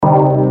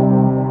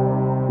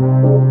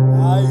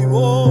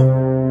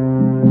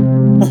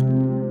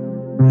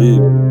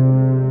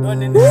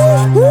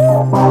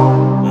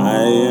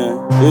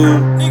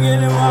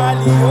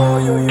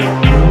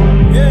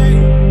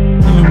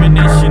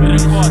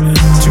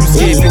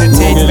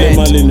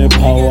Imali Ne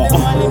Power.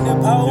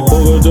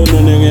 Ifokotono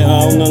nenge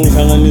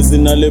awungangihlanganisi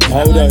nale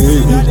powder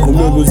hey.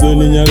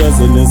 Kumekuzweni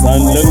nyakaze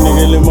nezandla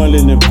kunikele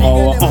imali ne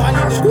power.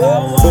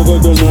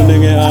 Ifokotono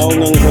nenge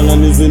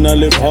awungangihlanganisi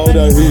nale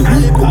powder hey.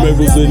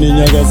 Kumekuzweni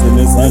nyakaze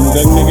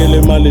nezandla kunikele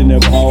imali ne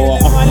power.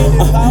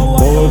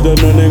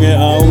 Ifokotono nenge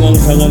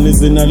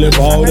awungangihlanganisi nale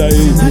powder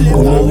hey.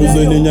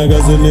 Kumekuzweni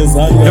nyakaze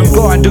nezandla.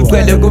 Nomqondo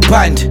ucwele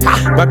kuphanda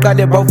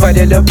baqale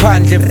bawuvalele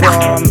phandle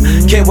from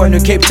K1 to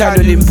Cape Town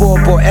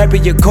Limpopo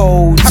area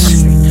code.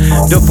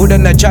 Ndovula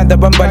na chanda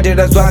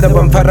bambandela zwanda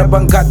bamphara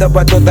bankada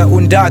batoda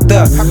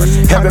undata.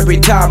 Every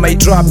time I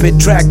drop a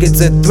track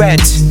it's a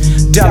threat.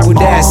 Double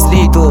ass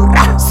lethal,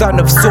 son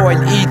of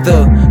soil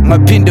ether.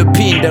 Mapinda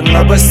pinda,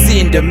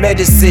 ngabasinda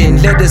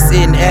medicine. Let us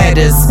in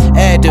adders,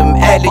 Adam,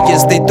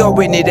 alias, they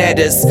throwing it at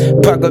us.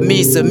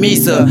 Pagamisa,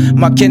 Misa,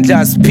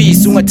 Makendla's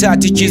peace.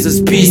 Ungatati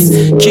Jesus peace.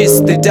 Kiss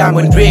the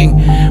diamond ring.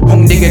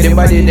 Hung nigga the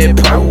money ne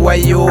power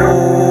yo.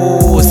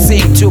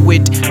 Sing to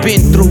it, been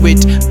through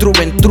it, through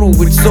and through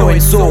with so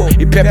and so.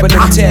 Iphepha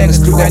lomthenga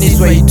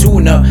sihlukaniswa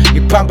yithuna.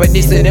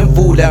 Iphambanise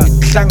nemvula,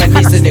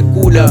 ihlanganise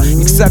nekula.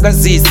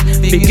 Ikusakazisa,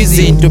 bika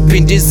izinto,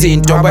 phinda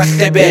izinto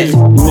abahlebele.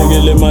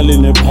 Nikele imali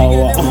ne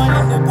power.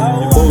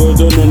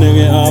 Ifokotono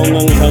nenge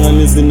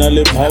awungangihlanganisi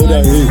nale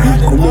powder hey.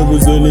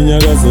 Kumekuzweni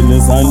nyakaze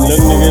nezandla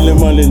kunikele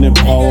imali ne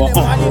power.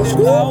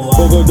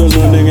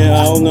 Ifokotono nenge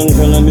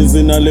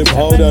awungangihlanganisi nale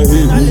powder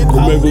hey.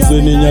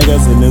 Kumekuzweni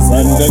nyakaze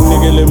nezandla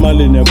kunikele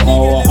imali ne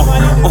power.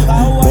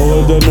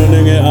 Ifokotono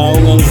nenge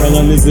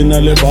awungangihlanganisi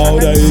nale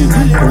powder hey.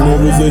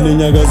 Kumekuzweni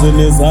nyakaze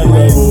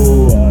nezandla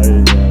boy.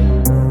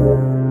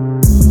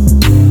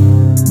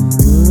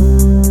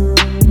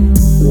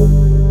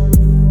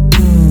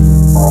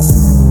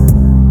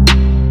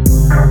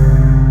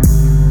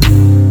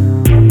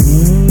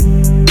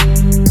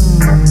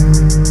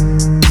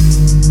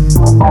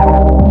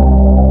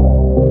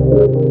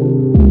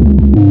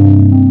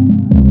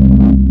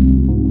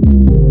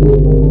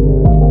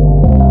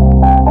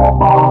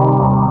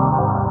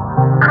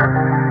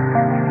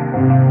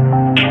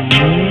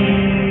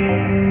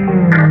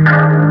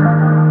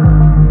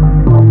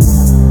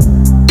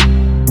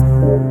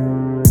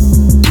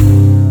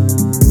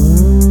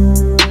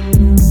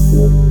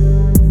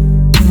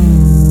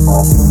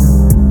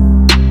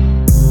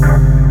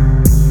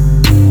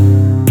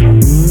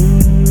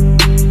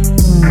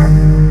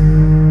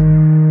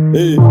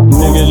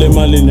 Nikele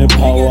imali ne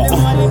power.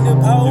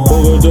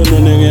 Ifokotono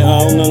nenge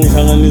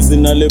awungangihlanganisi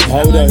nale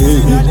powder hey.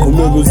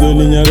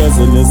 Kumekuzweni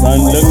nyakaze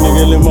nezandla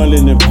kunikele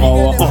imali ne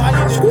power.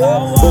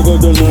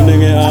 Ifokotono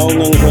nenge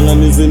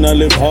awungangihlanganisi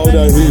nale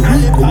powder hey.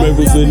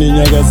 Kumekuzweni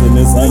nyakaze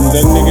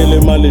nezandla kunikele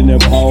imali ne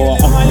power.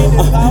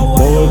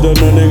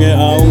 Ifokotono nenge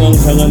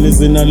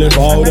awungangihlanganisi nale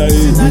powder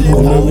hey.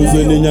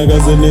 Kumekuzweni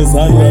nyakaze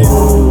nezandla.